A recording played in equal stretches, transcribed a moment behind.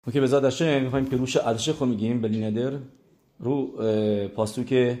اوکی به زاد هشم میخوایم پیروش الشخ رو میگیم بلی ندر رو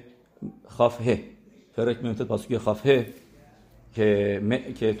پاسوک خافه فرق میمتد پاسوک خافه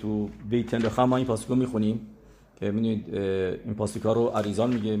که تو بیتن لخم ما این پاسوک رو میخونیم که میدونید این پاسوک ها رو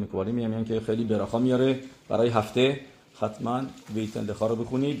عریضان میگه مکوالی میگن که خیلی براخا میاره برای هفته حتما بیتن لخا رو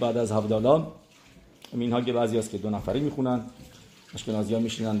بخونید بعد از هفدالا. اینها که بعضی هست که 2 نفری میخونن، اشکنازی ها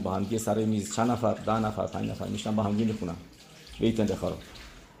میشینن با همگی سر میز چند نفر 10 نفر 5 نفر میشینن با همگی میخونن بیتن لخا رو.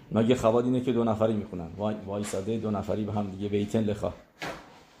 مگه خواد اینه که 2 نفری میخونن وای ساده 2 نفری به هم دیگه بیتن لخا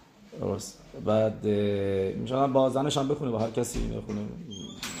درست. بعد میشن با زنش هم بخونه با هر کسی میخونه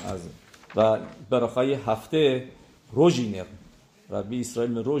از و براخای هفته روژینر و بی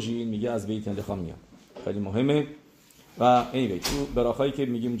اسرائیل روژین میگه از بیتن لخا میاد، خیلی مهمه. و anyway تو براخایی که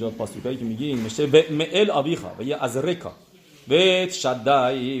میگیم اونجا پاسوکایی که میگیم میشه به مئل آبیخا و یه از رکا بیت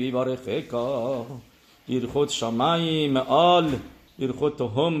شدای بیبارخکا دیر خود شمای مئال بیر خود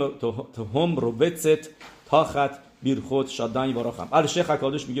تهم رو بتست تاخت بیر خود شدای باراخم. الشیخ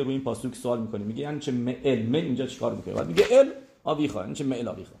اکادش میگه روی این پاسوک سوال میکنه، میگه یعنی چه مئل اینجا چیکار میکنه؟ بعد میگه ال آبیخا یعنی چه مئل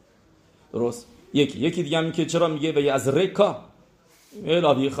آبیخا. درست. یکی دیگه میگه چرا میگه به از رکا مئل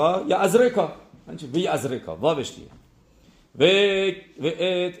آبیخا یا از رکا یعنی چه به از رکا واوش دیگه و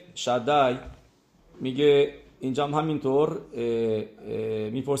ات شدای میگه اینجا هم همینطور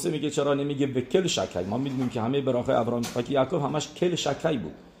میپرسه، میگه چرا نمیگه به کل شکای؟ ما میدونیم که همه براخای ابراهیم اسحاق یعقوب همش کل شکای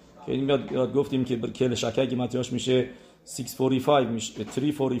بود که این یاد گفتیم که کل شکای که متیاش میشه 645 میشه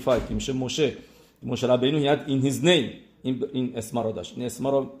 345 که میشه موشه ربینو یاد این هیز نیم این اسما رو داشت. این اسما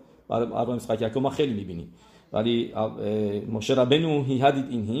رو برای ابراهیم اسحاق یعقوب ما خیلی میبینیم، ولی موشه ربینو هی هادید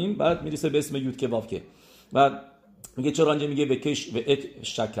این هیم بعد میرسه به اسم یود که واو که بعد میگه چرا اینجا میگه به کش و ات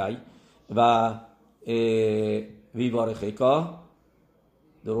شکای و ویوارخیکا.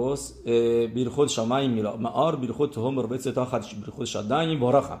 درست. بیر خود شمای میرا معار بیر خود تهم رو بهت تا خدش بیر خود شدای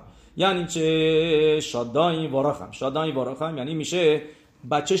وارخم یعنی چه شدای وارخم یعنی میشه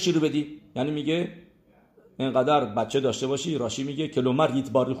بچه شیر بدی، یعنی میگه اینقدر بچه داشته باشی. راشی میگه کلومر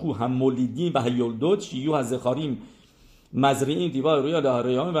یتبارخو هم مولیدین و هیولدود شیو از خاریم مزرعین دیوار روی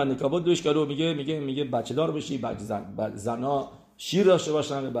دهریان و نکابات دوش کلو میگه بچه دار بشی، زنا شیر داشته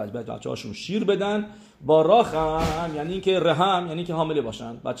باشن، بچه‌هاشون شیر بدن. با راخم یعنی اینکه رحم یعنی که حامله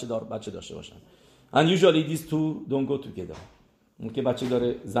باشن، بچه داشته باشن. and usually these two don't go together. اون که بچه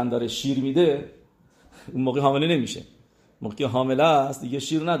داره زن داره شیر میده اون موقع حامله نمیشه، موقعی که حامله است دیگه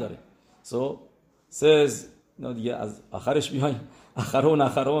شیر نداره. so says دیگه از آخرش میایم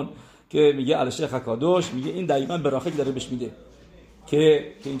آخرون که میگه الشیخ اکادوش میگه این دقیقاً براخه داره بهش میده که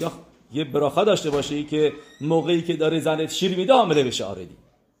اینجا یه براخه داشته باشی که موقعی که داره زنت شیر میده حامله بشه آردی،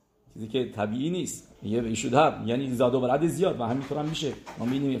 چیزی که طبیعی نیست. یه ایشود یعنی زاد و ولد زیاد و همینطور هم میشه. ما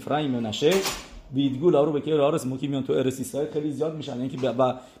میبینیم افرایم و نشه ویدگول رو به که رارس موکی میان تو ارس اسرائیل خیلی زیاد میشن، یعنی که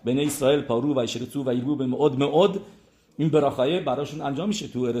بنی اسرائیل پارو و اشرتو و ایربو به معد این براخه براشون انجام میشه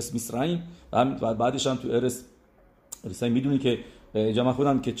تو ارس مصرعیم و بعدش هم تو ارس میدونی که جمع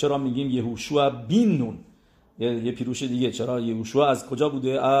خودم که چرا میگیم یهوشوا بین نون. یه پیروش دیگه چرا یهوشوا از کجا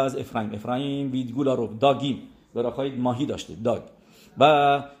بوده؟ از افرایم ویدگولا رو داگیم براخای ماهی داشته داگ.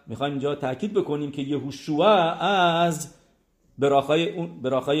 و میخوایم اینجا تاکید بکنیم که یهوشوا از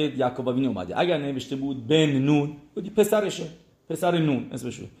براخای یعقوب وینی اومده. اگر نوشته بود بن نون بودی پسرشه، پسر نون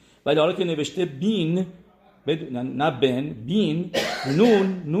اسمشه، ولی حالا که نوشته بین نه بن بین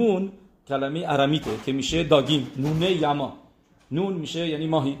نون کلمه آرامیته که میشه داگیم نونه یما نون میشه یعنی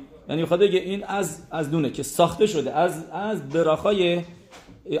ماهی، یعنی خدا بگه این از نونه که ساخته شده از براخای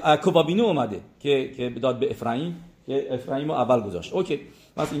یعقوب وینی اومده که داد به افرایم که افرایم رو اول گذاشت. اوکی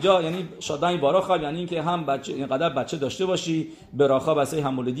پس اینجا یعنی شادای باراخا یعنی اینکه هم بچه اینقدر بچه داشته باشی براخا واسه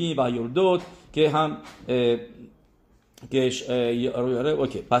هم ولدی و یولدود که هم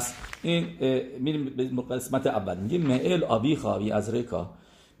اوکی. پس این میریم به قسمت اول. میگه مئل آبیخا وی از رکا.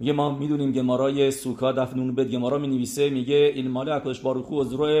 میگه ما میدونیم گمارای سوکا دفنون بد گمارا مینویسه میگه این مال اکدش باروخو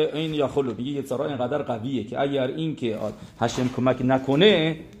از روی این یا خلو میگه یه ذره اینقدر قویه که اگر این که هشم کمک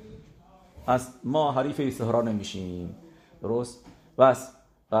نکنه از ما حریف سهرا نمیشیم. درست. بس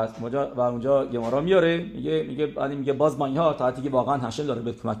و اونجا گمارا میاره میگه باز ما اینها تا حتی که واقعا هشم داره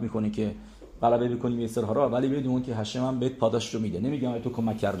بهت کمک میکنه که غلبه بکنیم یه سهرا، ولی بدون که هشم هم بهت پاداش رو میده. نمیگم تو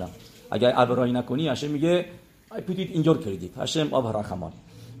کمک کردم، اگر ابرایی نکنی هشم میگه I put it in your credit هشم آب رحمان.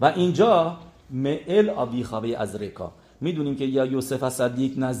 و اینجا مئل آبیخاوی از رکا میدونیم که یا یوسف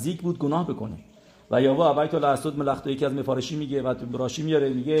صدیق نزدیک بود گناه بکنه و یا وا بیت الاسود ملخته یکی از مفارشی میگه و براشی میاره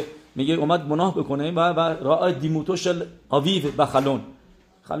میگه اومد گناه بکنه و راه دیموتوش آویو بخلون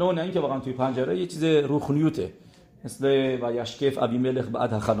خلون این که واقعا توی پنجره یه چیز روخنیوته مثل و یشکف ابی ملخ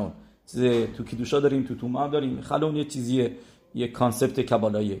بعد خلون چیز تو کیدوشا داریم تو توما داریم. خلون یه چیزیه یه کانسپت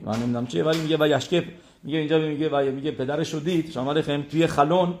کبالاییه، من نمیدونم چیه، ولی میگه و یشکف، میگه اینجا میگه پدرش رو دید شما علیکم توی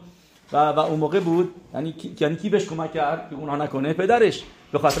خلون و اون موقع بود، یعنی کی بهش کمک کرد که اونها نکنه؟ پدرش.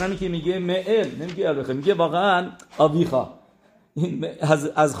 به خاطر اینکه میگه معل، نمیگه البته، میگه واقعا آویخا،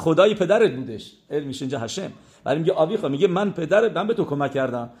 از خدای پدرت بودش، علم میشه اینجا هشم، ولی میگه آویخا، میگه من به تو کمک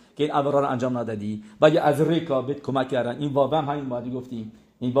کردم که این اورا رو انجام ندادی و یه از ریکا بهت کمک کردن. این واو هم همین بعدی گفتیم،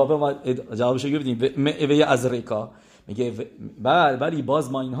 این واو جوابشو گفتیم و یه از ریکا، میگه ولی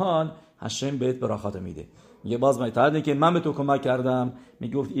باز ما اینها هشم بهت براخات میده. میگه باز ما تعهد که من به تو کمک کردم،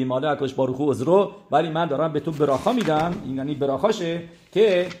 میگه گفت ایماله اکش باروخو عذرو، ولی من دارم به تو براخا میدم، این یعنی براخاشه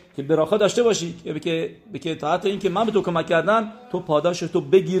که براخا داشته باشی، که تا حتی این که من به تو کمک کردم تو پاداش تو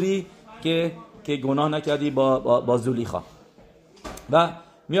بگیری که گناه نکردی با زولیخا. و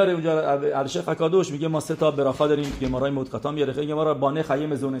میاره اونجا الشیخ اکادوش میگه ما 3 تا براخا داریم که مارای مدقتا میاره، خیلی ما را بانه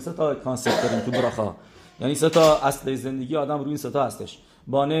خیم زونه 3 تا کانسپت داریم تو براخا، یعنی 3 تا اصل زندگی آدم روی این 3 تا هستش.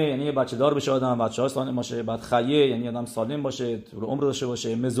 بانه یعنی بچه دار بشه آدم، بچه‌ها سالم باشه، بعد خیه یعنی آدم سالم باشه، طول عمر داشته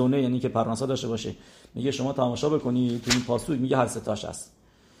باشه، مزونه یعنی که پرناسا داشته باشه. میگه شما تماشا بکنی تو این پاسوک میگه هر 3 تاش هست.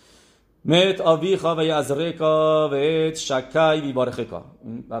 مت آویخا و یزرکا و ات شکای بی بارخکا،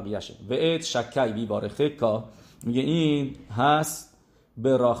 این بقیه‌شه. و ات شکای بی بارخکا میگه این هست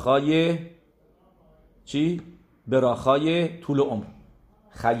براخای چی؟ براخای طول عمر،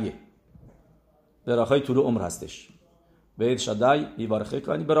 خیه براخای طول عمر هستش. به شدای بیبارخه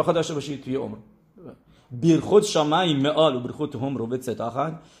کنی براخه داشته باشید توی عمر. بیر خود شمعی معال و بیر خود هم رو بد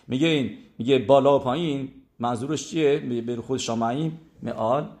ستاخن، میگه بالا و پایین، منظورش چیه؟ بیر خود شمعی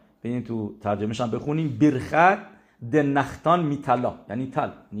معال، ببینید تو ترجمهش هم بخونیم، بیرخت د نختان میتلا، یعنی تل،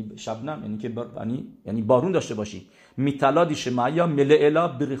 یعنی شبنم، یعنی که یعنی بارون داشته باشی. میتلا دی شمعیا ملئلا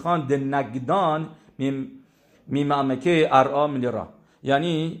بیرخان د نگدان میمامکه ارعا ملیرا،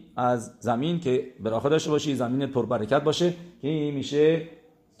 یعنی از زمین که براخه داشته باشی، زمین پربرکت باشه، که این میشه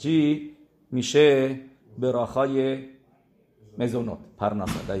چی؟ میشه براخای مزونات،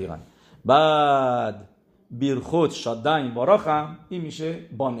 پرناسا. دقیقا. بعد بیرخود شادن باراخم، این میشه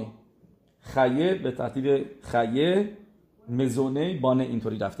بانه، خیه به ترتیب خیه، مزونه، بانه،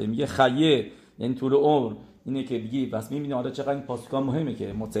 اینطوری رفته. میگه خیه یعنی طول عمر، اینه که بگی بس میبینی آره چقدر این پاسوکا مهمه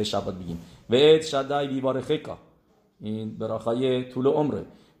که متعه شبات بگیم. و ات شدای بیبارخکا، این براخای طول عمره.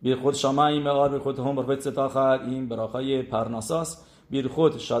 بیر خود شمایم آر بیر خود هم بر ستاخر، این براخای پرناساس. بیر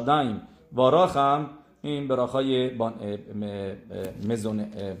خود شادایم واراخم، این براخای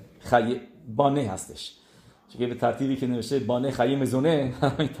مزونه خیه بانه هستش، چون به ترتیبی که نوشته بانه خیه مزونه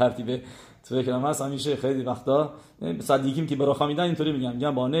همین ترتیب تو کلمه هست. همیشه خیلی وقتا صدیقیم که براخا میدن اینطوری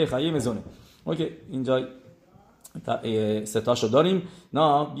میگن بانه خیه مزونه. اوکی، اینجا ستاشو داریم.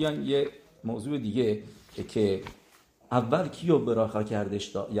 نه بیان یه موضوع دیگه که اول کیو براخا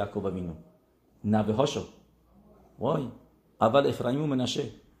کردش یعقوب وینو؟ نوه هاشو. وای، اول افرایم و منشه،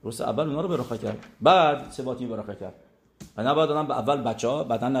 درسته، اول اونا رو براخا کرد، بعد سباتی براخا کرد. و نه بعد دادن به اول بچه‌ها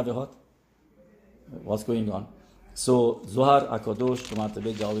بعدا نوه هات. What's going on? زهر اکادوش تو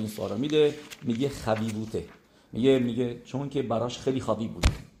مرتبه جواب این سوال میده، میگه خبیبوته، میگه چون که براش خیلی خبی بود،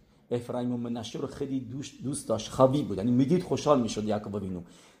 افرایم و منشه رو خیلی دوست داشت، خبی بود، یعنی میدید خوشحال میشد یعقوب وینو،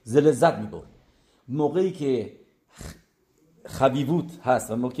 لذت میبرد. موقعی که خبیبوت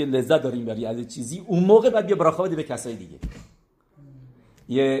هست و موقعی که لذت داریم بری از چیزی، اون موقع بعد بیا براخا بده به کسای دیگه.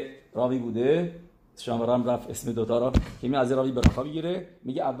 یه راوی بوده شامرام رفت اسم دوتا را که می از راوی براخا بگیره،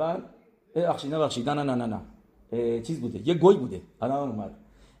 میگه اول بخشید نه چیز بوده، یه گوی بوده الان اومد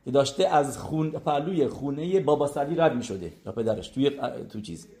که داشته از پهلوی خونه بابا سری رد میشده یا پدرش تو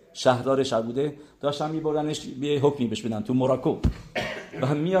چیز شهردار شهر بوده، داشتن میبردنش به حکمی بهش بدن تو موراکو،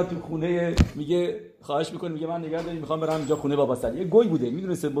 و میاد تو خونه میگه خواهش میکنه، میگه من نگه دارید میخوام برم اونجا خونه بابا سری. یه گوی بوده،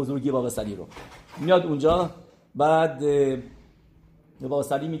 میدونسته بزرگی بابا سری رو، میاد اونجا. بعد بابا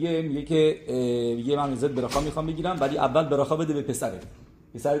سری میگه که میگه من عزت براخا میخوام بگیرم، ولی اول براخا بده به پسرت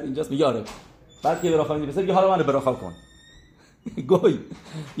اینجاست. میگه آره. بعد که براخا میده پسر میگه حالا من براخا کن. گوی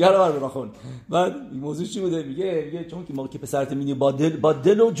یارو بر براخون. بعد موضوع چی بوده؟ میگه چون که ما که پسرت میدی با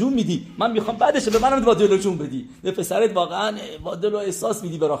دل و جون میدی، من میخوام بعدش به منم با دل و جون بدی، به پسرت واقعا با دل و احساس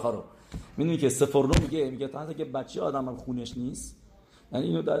میدی براخا رو. میدونی که سفرلو میگه تا که بچه آدم خونش نیست، یعنی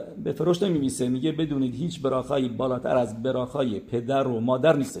اینو به فروش نمیمیسه، میگه بدونید هیچ براخایی بالاتر از براخای پدر و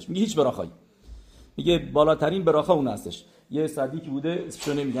مادر نیستش. میگه هیچ براخایی، میگه بالاترین براخا اون هستش. یه صدیقی بوده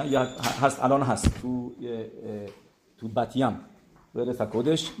اسمشو نمیگن، یا هست الان هست تو باتیم برس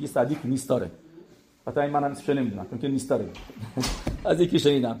کدش، یه صدیق نیستاره. حتی من هم اسمشو نمیدونم چون که نیستاره. از یکی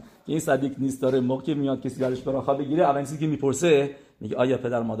شنیدم که این صدیق نیستاره، موقعی میاد کسی ازش براخا بگیره، اولین چیزی که میپرسه میگه آیا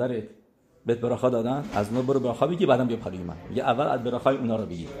پدر مادرت بهت براخا دادن؟ از اونها برو براخا بگی، بعدم بیا پلوی من. میگه اول از براخای اونا رو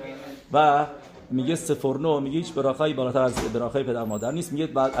بگی. و میگه سفرنو، میگه هیچ براخایی بالاتر از براخای پدر مادر نیست. میگه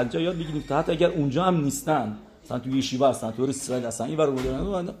بعد از جا یاد میگیریم که حتی اگر اونجا هم نیستن، مثلا توی یشیوا هستن، تو اسرائیل هستن، این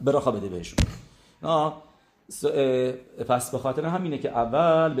ور براخا بده بهشون. پس به خاطر همینه که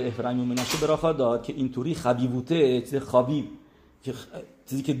اول به افرایم و منشه براخا داد که اینطوری خبیبوته، چیز خبیب، که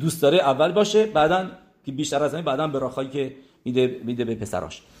چیزی که دوست داره اول باشه، بعداً که بیشتر از این بعداً براخایی که میده به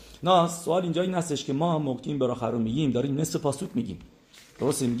پسراش. نه سوال اینجا این هستش که ما موقعی این براخا رو میگیم داریم نصف پاسوک میگیم.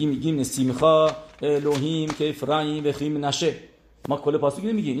 درسته؟ میگیم نسیمخا الوهیم که افرایم و خیم نشه. ما کل پاسوک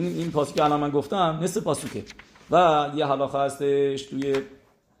نمیگیم. این پاسوک که الان من گفتم نصف پاسوکه. و یه حلاخه هستش توی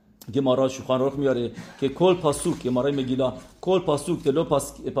گمارا شوخان رخ میاره که کل پاسوک گمارای مگیلا کل پاسوک لو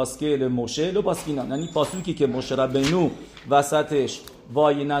پاسکل موشه لو پاسکینا، یعنی پاسوکی که موشه ربینو وسطش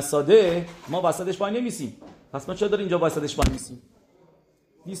وای نساده ما وسطش وای نمیسیم. پس ما چرا داریم اینجا وسطش وای میسیم؟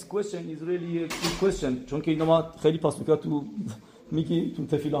 This question is really a good question. چون که اینا ما خیلی پاسوکا تو میگی تو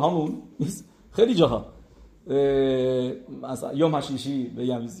تفیله هامون خیلی جاها مثلا یوم هشیشی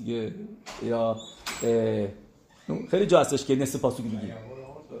بگم دیگه، یا خیلی جا هستش که نصف پاسوک میگی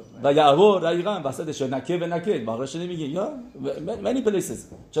و یعور دقیقاً وسطش نکه و نکه باقیش نمیگی. یا many places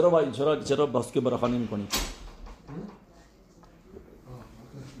چرا پاسوک براخا نمی‌کنی؟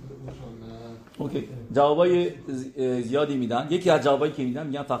 اوکی، جوابای زیادی میدن. یکی از جوابایی که میدن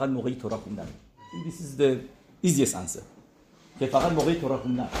میگن فقط موقعی تورا خوندن. This is the easiest answer. که فقط موقعی تورا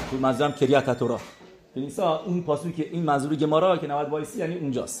خوندن. تو منظورم کریات تورا. یعنی اون پاسوک که این منظور گمارا که 90 وایسی یعنی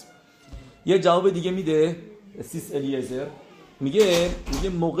اونجاست. یه جواب دیگه میده سیس الیزر، میگه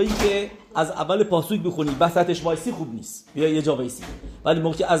موقعی که از اول پاسوک بخونی وسطش وایسی خوب نیست، بیا یه جا وایسی، ولی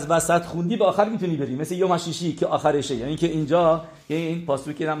موقعی که از وسط خوندی به آخر میتونی بری، مثل یوم شیشی که آخرشه. یعنی که اینجا این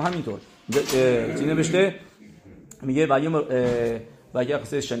پاسوک هم همینطور چی نوشته، میگه و یه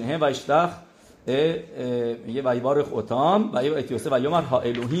قصه شنه و اشتخ میگه و یبارخ اوتام و اتیوسه و یومر ها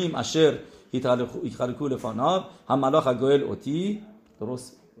الوهیم اشر یخلقو لفاناو هم ملاخ گوئل اوتی.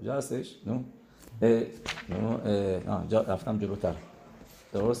 درست کجا هستش؟ جا رفتم جلوتر.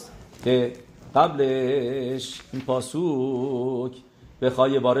 درست که قبلش این پاسوک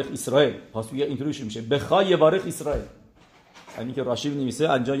بخوای بارخ اسرائیل، پاسوک اینطوری میشه بخوای بارخ اسرائیل، یعنی که راشی نمیسه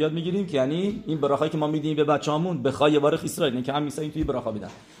انجا یاد میگیریم که یعنی این براخایی که ما میدیم به بچه‌مون بخوای بارخ اسرائیل، نه که هم میسه این توی براخا میدن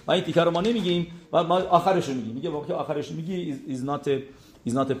و این تیکر رو ما نمیگیم و ما آخرش رو میگیم. میگه وقتی آخرش میگی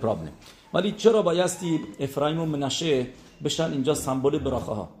is not a problem. ولی چرا بایستی افرایم و منشه بشن اینجا سمبل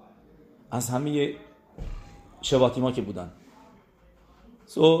براخاها از همه شباتیما که بودن؟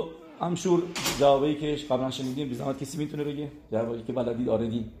 I'm sure جوابی که قبلا شنیدیم بی زحمت کسی میتونه بگه؟ جوابی که بلدید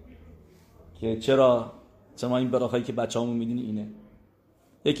آردید که چرا این براخایی که بچه‌هامون میدونی اینه.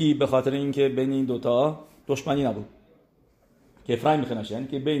 یکی به خاطر اینکه بین این دوتا دشمنی نبود که افرایم میخنشه، یعنی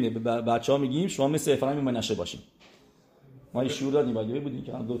که بین بچه‌ها میگیم شما مثل افرایم منشه باشین. ما شعور دادیم باید بودیم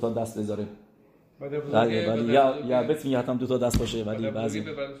که دو تا دست بذاره، ولی یا بتونی حتما دو تا دست باشه، ولی بعضی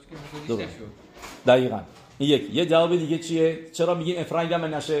دقیقاً. یه جواب دیگه چیه؟ چرا میگیم افرایم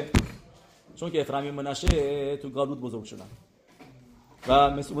منشه؟ چون که افرایم منشه تو گالوت بزرگ شدن و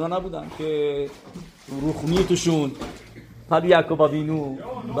مثل اونا نبودن که روخمی توشون پدو یعقوب وینو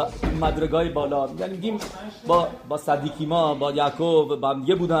و مدرگای بالا، یعنی میگیم با صدیقی ما با یعقوب با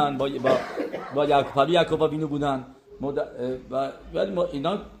دیگه بودن، با یعقوب پدو یعقوب وینو بودن ولی ما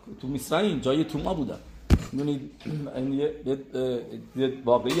اینا تو مصر جای تو ما بودن. میدونید این یه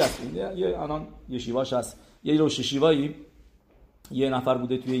واقعی هست. یه الان یه شیواش هست، یه روش شیوایی یه نفر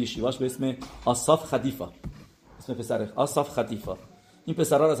بوده توی یه شیواش به اسم آصاف خدیفه، اسم پسرش آصاف خدیفه. این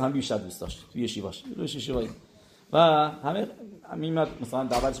پسرها رو از هم بیشتر دوست داشت توی شیواش، روش شیوایی و همه میمد مثلا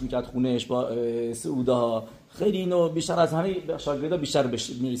دعوتش میکرد خونهش با سعودا، خیلی اینو بیشتر از همه شاگردا بیشتر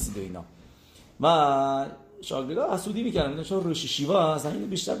میرسید اینا و شاگردا حسودی میکردن چون روش شیوا از همین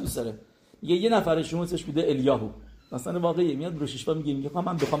بیشتر دوست داره. یه نفرشون اسمش بوده الیاهو، مثلا واقعی میاد روش شیوا میگه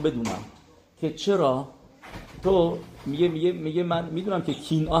من بخوام بدونم که چرا تو میگه من میدونم که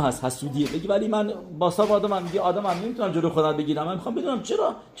کینه هست، حسودیه، بگی ولی من باسا آدمم، میگه آدمم نمیتونم جلوی خودم بگیرم، من میخوام بدونم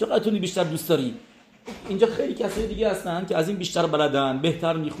چرا تو بیشتر دوست داری. اینجا خیلی کسای دیگه هستن که از این بیشتر بلدن،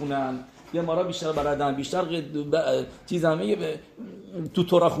 بهتر میخونن، یا مارا بیشتر بلدن، بیشتر چیزا میگه تو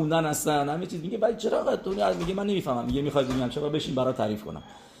تورا خوندن هستن، همه چیز میگه ولی چرا تو میگه من نمیفهمم. میگه میخوای ببینم چرا، بشین برات تعریف کنم.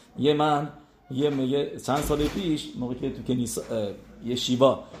 من چند سال پیش موقعی که تو کنیسا یه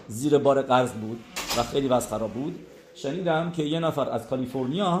شیوا زیر بار قرض بود و خیلی وضع خراب بود، شنیدم که یه نفر از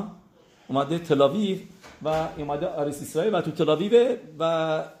کالیفرنیا اومده تل آویو و اومده آریس اسرائیل و تو تل آویو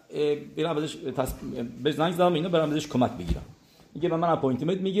و برام بهش زنگ زدم اینا برام ازش کمک بگیرم. میگه من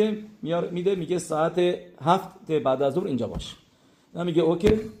اپوینتمنت میده ساعت 7 بعد از ظهر اینجا باش. میگه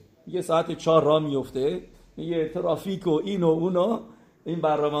اوکی. میگه ساعت 4 راه میفته، میگه ترافیک و این و اونا، این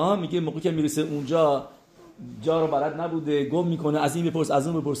برنامه‌ها میگه موقعی که میرسه اونجا جا رو بلد نبوده، گم میکنه، از این بپرس از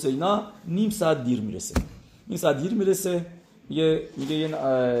اون بپرسه، اینا نیم ساعت دیر میرسه. میگه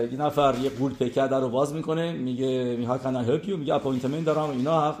یه نفر یه قول پیکر در رو باز میکنه، میگه how can I help you، میگه اپوینتمنت دارم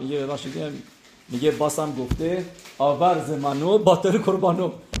اینا، میگه ببخشید، میگه باسم گفته آورز منو باطل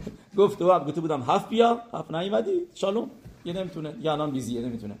قربانو، گفته بودم 7 بیا 7 نیومدی شالوم، یه نمیتونه، یه الان بیزیه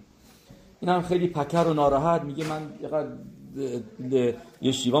نمیتونه. اینم خیلی پکر و ناراحت میگه من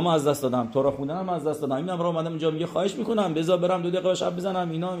یه شیوامو از دست دادم، تو را خوندنم از دست دادم، اینم را اومدم اینجا، میگه خواهش میکنم بذار برم 2 دقیقه شب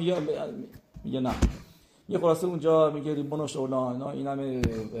بزنم اینا، میگه نه. یه خلاصه اونجا میگه ریبون و شولا اینا، اینم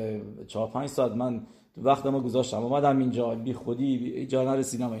 4-5 ساعت من وقتمو گذاشتم اومدم اینجا، بی خودی جا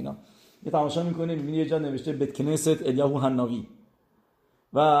نرسیدم اینا. یه تماشا میکنه میبینه یه جا نوشته بتکنست الیاهو حناوی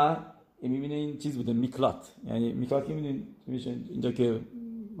و میبینه این چیز بوده میکلات، یعنی میکلات که میدونید اینجا که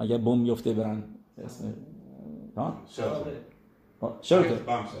مگه بمب میفته برن اسم شلتر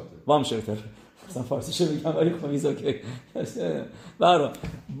بام شلتر مثلا فارسیش میگم ولی خب میذاره که برای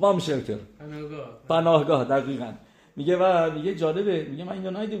بام شلتر پناهگاه دقیقاً. میگه جالبه، میگه من اینجا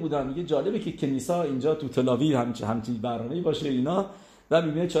ندیده بودم، میگه جالبه که کنیسا اینجا تو تل آویو همچین برنامه‌ای باشه اینا، و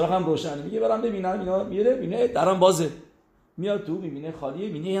میبینه چراغ هم روشنه، میگه برام ببینم اینا، میره میبینه درم بازه، میاد تو میبینه خالیه،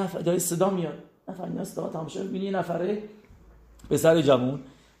 میبینه یه نفر صدا میاد، نفر اینا صدا تماشا میبینه، یه نفره پسر جوون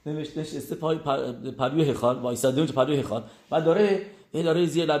نشسته پروی هیکل وایساده اونجا پروی هیکل و داره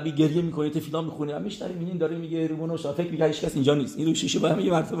زیر لبی گریه میکنه، تفیلا میخونه، میشنوه میبینین داره میگه ریمون شورا، فکر میگه هیچ کس اینجا نیست، این رو شیشه با هم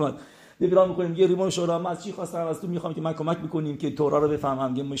یه مرتبه تفیلا میکنه، میگه ریمون شورا من از چی خواستم از تو، میخوام که من کمک بکنیم که تورا رو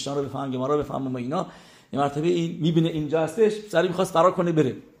بفهمم، که مشنا رو بفهمم، که ما رو بفهمم اینا. یه مرتبه این میبینه اینجا هستش، سری میخواست فرار کنه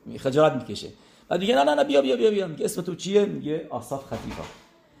بره، خجالت میکشه، بعد میگه نه بیا میگه اسم تو چیه؟ میگه آصاف خطیفا.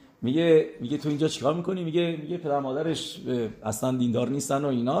 میگه تو اینجا چیکار میکنی؟ میگه پدر مادرش اصلا دیندار نیستن و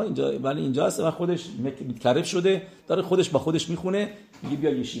اینا، اینجا ولی اینجا هست و خودش متکرف شده، داره خودش با خودش میخونه، میگه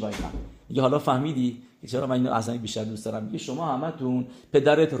بیا یه شیوایی من. میگه حالا فهمیدی که چرا من اینو اصلا بیشتر دوست دارم؟ میگه شما همتون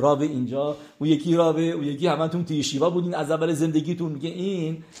پدرت راوه اینجا، اون یکی راوه، اون یکی همتون توی شیوا بودین از اول زندگیتون. میگه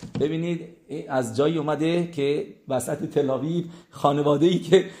این ببینید از جایی اومده که وسط تل آویو خانواده‌ای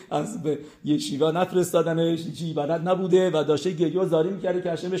که از یه شیوا نفرستادنش، چی بلد نبوده و داشته گریه و زاری می‌کرده که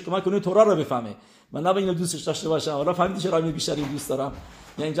هاشم بهش کمک کنه تورا رو بفهمه. من نه اینو دوستش داشته باشم، حالا فهمیدی چرا اینو بیشتر دوست دارم.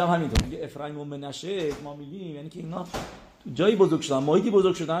 یعنی اینجا هم همینطور میگه افرایم و منشه، ما میگیم یعنی که اینا جایی بزرگ شدن، محیطی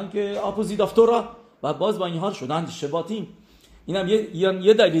بزرگ شدن که اپوزیت اف تورا و باز با این حال شدن شباتیم. اینم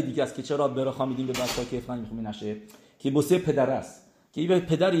یه دلیل دیگه است که چرا برخا میدیم به بچه‌ها که افرایم و منشه، که بوسه پدر است، که این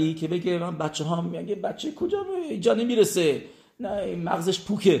پدری که بگه من بچه‌ها میگه بچه کجا اینجا نمیرسه، نه مغزش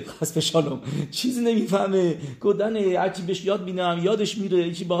پوکه خاص بشالم، چیزی نمیفهمه، گدن هرچی بهش یاد میدم یادش میره،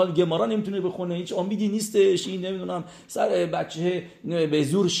 هیچ باحال گمارا نمیتونه بخونه، هیچ امیدی نیستش، این نمیدونم سر بچه به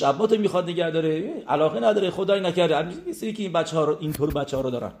زور شبات میخواد نگه داره، علاقه نداره، خدای نکرده میگه که این بچه‌ها رو اینطور بچه‌ها رو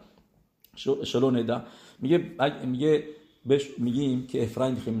دارن شلو ندا. میگه بهش میگیم که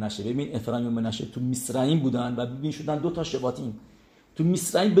افرایم خیم نشه. ببین افرایم و منشه تو مصرعیم بودن و ببین شدن 2 تا شباتیم، تو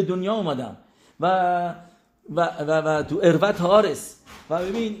مصرعیم به دنیا اومدن و تو اروت هارس، و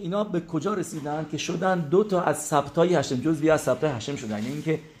ببین اینا به کجا رسیدن که شدن 2 تا از سبتای هشم، جزوی از سبتای هشم شدن. یعنی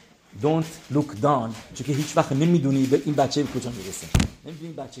اینکه don't look down، چون که هیچ وقت نمیدونی به این بچه به کجا میرسه، نمیدونی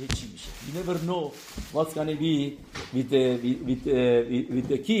این بچه چی میشه. you never know what's gonna be with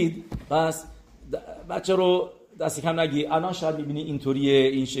the kid. پس بچه رو دست کم نگی، الان شاید میبینی اینطوریه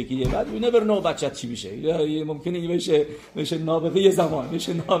این شکلیه، بعد you never know بچه چی میشه، یا ممکنه این بشه نابغه زمان،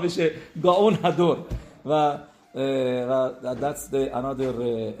 بشه گاون هدور و that's the another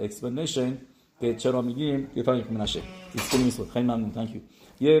explanation که چرا میگیم که فایق منشه. خیلی ممنون، thank you.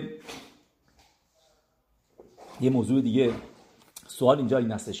 یه موضوع دیگه، سوال اینجا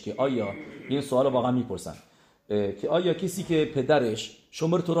این هستش که آیا این سوال واقعا میپرسن که آیا کسی که پدرش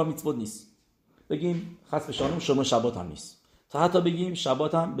شمر تورا میتوت نیست، بگیم خاص به شانم شمر شبات هم نیست، تا حتی بگیم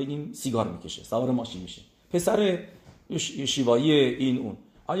شبات هم بگیم سیگار میکشه، سوار ماشین میشه، پسر شیوایی این اون،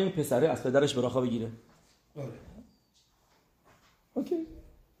 آیا این پسره از پدرش براخا بگیره؟ اوکی.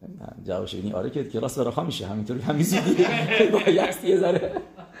 جوابش اینه آره که کلاس براخا میشه، همینطوری همیزیدی باید یه ذره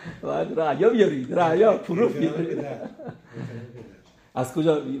باید رعیا بیارید، رعیا پروف بیارید. از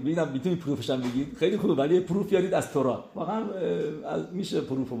کجا ببینم میتونید پروفش هم بگید؟ خیلی خوبه، ولی پروف بیارید از تورات. واقعا میشه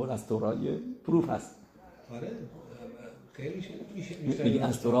پروف بود از تورات، یه پروف هست. آره خیلی میشه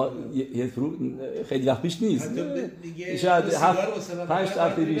از تورات یه پروف خیلی وقت پیش نیست، شاید 5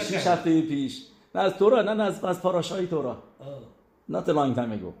 هفته پیش 6 هفته پیش، نه از تورات، نه از پاراشای تورات، not a long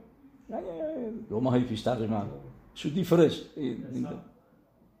time ago، 2 ماه پیش تقریبا. should difference.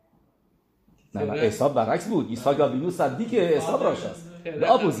 نه حساب برعکس بود، عیسی گابینو صدیق حساب راش است،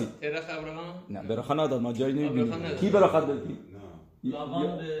 به اپوزیت. نه براخا نداد، ما جایی نمیبینیم. کی براخا داد؟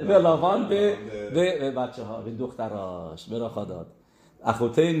 لاوان به بچه ها، به دختراش براخا داد.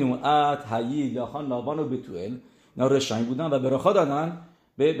 اخوته نوعت هایی لاخان لاوان و بتوئل، اینا رشاین بودن و براخا دادن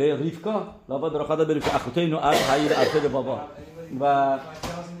به ریفکا. لاوان براخا داد به ریفکا. اخوته نوعت هایی لعرفه بابا و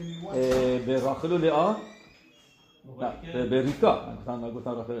به راخل و لعا، به ریفکا،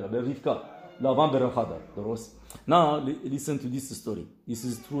 به ریفکا لاوان براخا داد. درست. Now listen to this story. This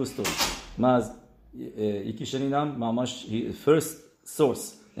is true story. ماز یکی شنیدم ماماش first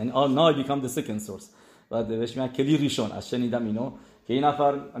source، یعنی now I become the second source. بعد بهش میگن کلی ریشون. از شنیدم اینو که این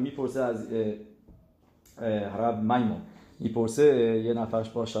نفر میپرسه از حرب میمون، میپرسه یه نفرش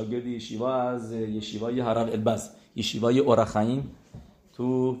با شاگردی یشیوا از یشیوای حرب البز، یشیوای اورخایم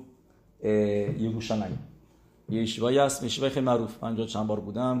تو یروشلایم. یه یشیوایی هست، یشیوای خیلی معروف. من اونجا چند بار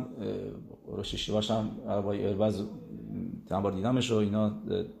بودم، روش یشیواش هم حربای البز چند بار دیدمش و اینا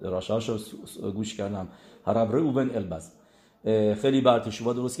راشاشو گوش کردم. حرب روبن البز خیلی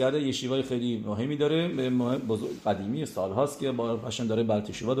برتشیوا درست کرده، یشیوای خیلی مهمی داره، بزرگ قدیمی سالهاست که با فاشن داره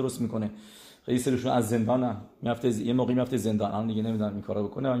برتشیوا درست میکنه. خیلی سرشون از زندانن، میرفته یه موقعی میرفته زندان، الان دیگه نمیدونم این کارا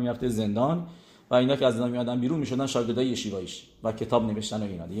بکنه، ولی میرفته زندان و اینا که از زندان میادن بیرون میشدن شاگردای یشیوایش و کتاب نوشتن و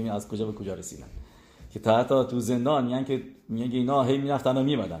اینا دیگه از کجا به کجا رسیدن که تا تو زندان میگن که میگه اینا هی میرفتن و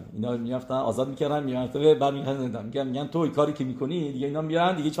میمدن، اینا میرفتن آزاد میکردن میرفتن بعد میگن زندان، میگن تو این کاری که میکنی دیگه اینا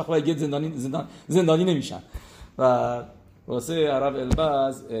میرن دیگه هیچ وقت دیگه زندانی نمیشن. و واسه عرب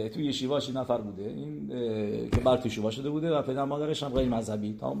البز توی یشیواش این نفر بوده، این که برتشیوا شده بوده و پدر مادرش هم غیر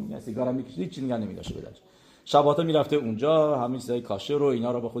مذهبی، تا سیگارم میکشید چیزی نگه نمیداشته بدش. شباتا میرفته اونجا همین چیزای کاشر رو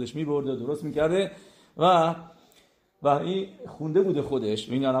اینا رو با خودش میبرده درست میکرده و این خونده بوده خودش.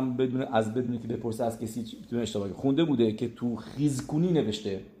 این الان بدون که بپرسه از کسی تو اشتباهی خونده بوده که تو خیزکونی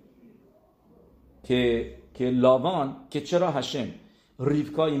نوشته که لاوان که چرا هشم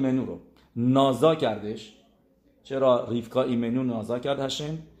ریفکا ایمنو رو نازا کردش، چرا ریفکا ایمنو نازا کرد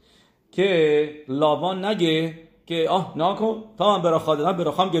هشم که لاوان نگه که ناکن تا من براخا دادم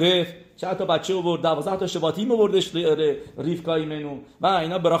براخام گرفت، چند تا بچه آورد 12 تا شباطیم آوردش ریفکا ایمنو و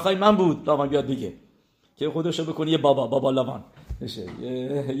اینا براخای من بود. لاوان بیاد بگه که خودشو بکنه یه بابا لاوان بشه،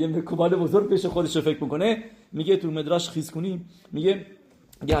 یه مکوبال بزرگ بشه خودشو فکر میکنه. میگه تو مدراش خیزکونی میگه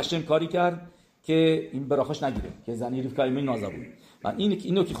هشم کاری کرد که این براخاش نگیره که زنی ریفکا ایمن نازا بود و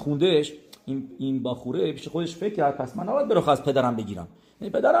اینو که خوندهش این باخوره پیش خودش فکر کرد پس من نباید براخ از پدرم بگیرم.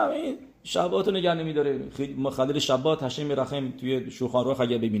 پدرم این شباتو نگه نمیداره. مخدر شبات هشم رحم توی شوخان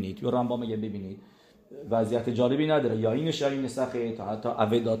اگه ببینید، توی رامبام اگه ببینید وضعیت جالبی نداره، یا این شرین سخه تا حتی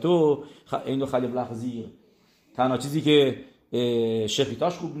اویداتو اینو خلیب لحظی. تنها چیزی که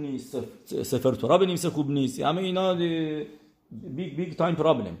شخیتاش خوب نیست، سفر تورا بنویسه خوب نیست، همه اینا بیگ تایم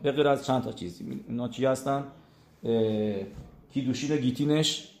پرابلم به غیر از چند تا چیز. اینا چی هستن؟ کیدوشین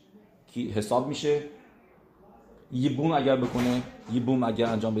گیتینش کی حساب میشه، یبوم اگر بکنه، یبوم اگر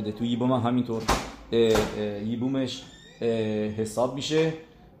انجام بده تو یبوم هم همینطور یبومش حساب میشه.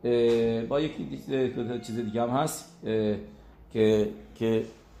 با یکی چیز دیگه هم هست که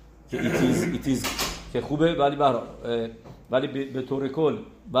ایتیز که خوبه ولی به طور کل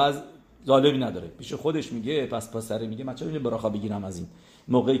بعض جالبی نداره. پیش خودش میگه پس پسره میگه من چرا براخا بگیرم از این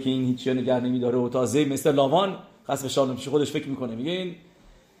موقعی که این هیچی نگه نمیداره و تازه مثل لاوان خاص بشالم پیش خودش فکر میکنه میگه این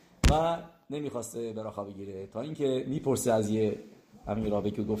و نمیخواسته براخا بگیره تا اینکه میپرسه از یه همین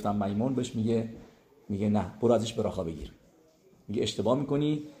رابطه که گفتم میمون بهش میگه نه برو ازش براخا بگیر. میگه اشتباه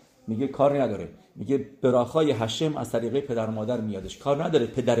میکنی، میگه کار نداره، میگه براخای هشم از طریق پدر و مادر میادش، کار نداره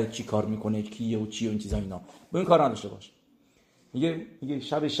پدرت چی کار میکنه کیه و چی و این چیزا اینا با این کار نداشته باش.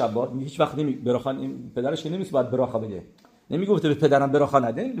 میگه شبات هیچ وقت براخا پدرش که نمیشه باید براخا بده، نمیگفته به پدرم براخا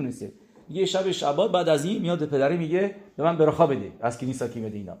نده، نمیدونسته. میگه شبات بعد از این میاد پدری میگه به من براخا بده از کنیسا کی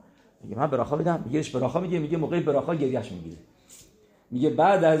بده اینا. میگه من براخا بدم، میگهش براخا میگه موقع براخا گریهش میگیره. میگه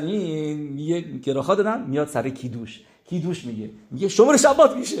بعد از این میگه براخا دادم میاد سر کیدوش میگه شماره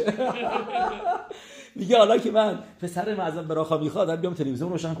شبات میشه. میگه حالا که من پسر معظم براخا میخواد بیام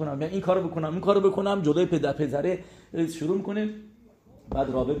تلویزیون روشن کنم، من این کارو بکنم جلوی پدره شروع میکنه. بعد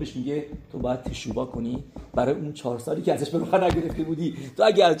رابط بهش میگه تو باید تشوبا کنی برای اون 4 سالی که ازش براخا نگرفته بودی. تو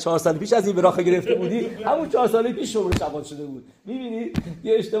اگه 4 سال پیش از این براخا گرفته بودی همون 4 سال پیش شماره شبات شده بود. میبینی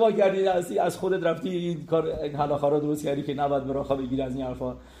یه اشتباه کردی، از خودت رفتی این کار این حلاخا رو درست کردی که نباید براخا بگیری از این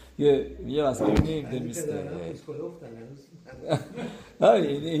حرفا. یه واسه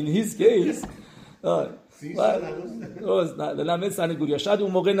in his case لامد سن گوریا شاید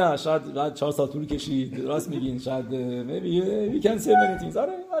اون موقع نه، شاید بعد 4 سال طول کشید. راست میگین شاید maybe we can say many things.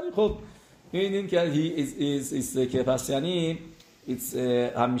 آره ولی خب این که he is که پس یعنی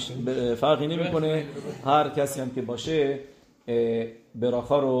همیشه فرقی نمیکنه هر کسی هم که باشه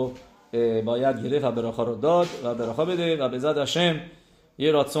براخا رو باید گرفت و براخا رو داد و براخا بده و به زد هشم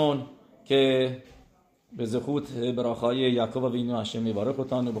یه راتون که به زخوت براخای یعقوب و اینو هشم میبارک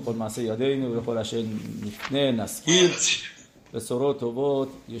کتان و بخور مسیح یاده اینو بخور هشم نفنه نسکیر به سرات توبات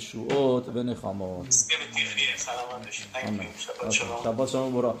یشوعات و نخامات. شبات شما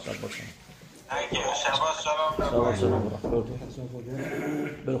برا. شبات شما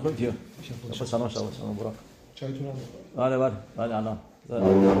برا. بخور تیو. شبات شما برا. چایتون بله الان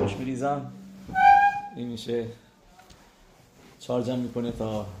روش میریزم این میشه چارجم میکنه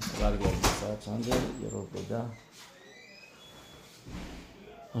تا برگردیم ساعت چنده یه رو بده.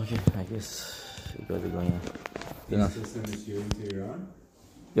 Okay, I guess you gotta go in. This system is used in Iran?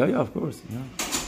 Yeah, of course, yeah.